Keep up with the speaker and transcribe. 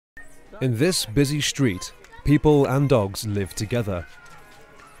In this busy street, people and dogs live together.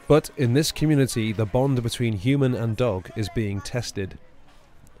 But in this community, the bond between human and dog is being tested.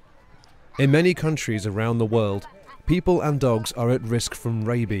 In many countries around the world, people and dogs are at risk from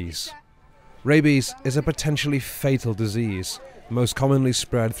rabies. Rabies is a potentially fatal disease, most commonly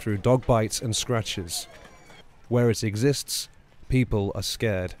spread through dog bites and scratches. Where it exists, people are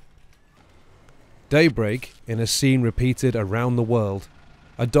scared. Daybreak, in a scene repeated around the world,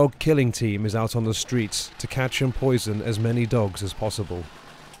 a dog killing team is out on the streets to catch and poison as many dogs as possible.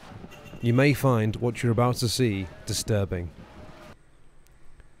 You may find what you're about to see disturbing.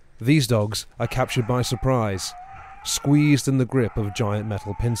 These dogs are captured by surprise, squeezed in the grip of giant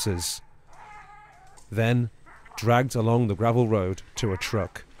metal pincers, then dragged along the gravel road to a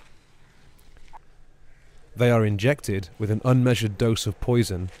truck. They are injected with an unmeasured dose of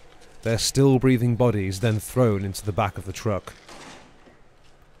poison, their still-breathing bodies then thrown into the back of the truck.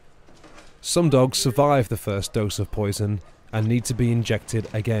 Some dogs survive the first dose of poison and need to be injected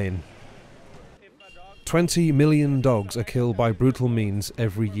again. 20 million dogs are killed by brutal means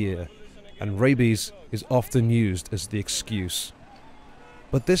every year, and rabies is often used as the excuse.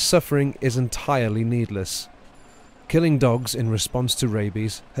 But this suffering is entirely needless. Killing dogs in response to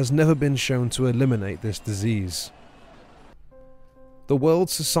rabies has never been shown to eliminate this disease. The World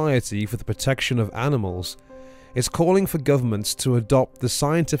Society for the Protection of Animals is calling for governments to adopt the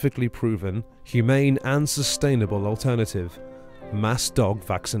scientifically proven, humane and sustainable alternative: mass dog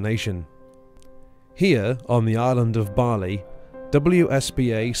vaccination. Here, on the island of Bali,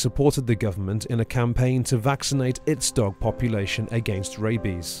 WSPA supported the government in a campaign to vaccinate its dog population against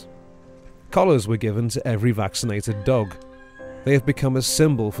rabies. Collars were given to every vaccinated dog. They have become a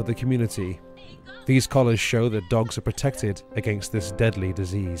symbol for the community. These collars show that dogs are protected against this deadly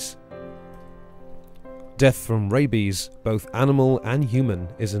disease. Death from rabies, both animal and human,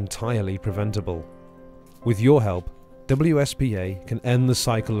 is entirely preventable. With your help, WSPA can end the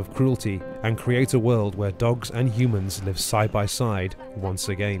cycle of cruelty and create a world where dogs and humans live side by side once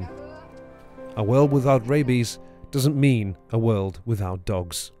again. A world without rabies doesn't mean a world without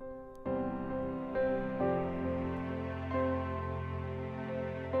dogs.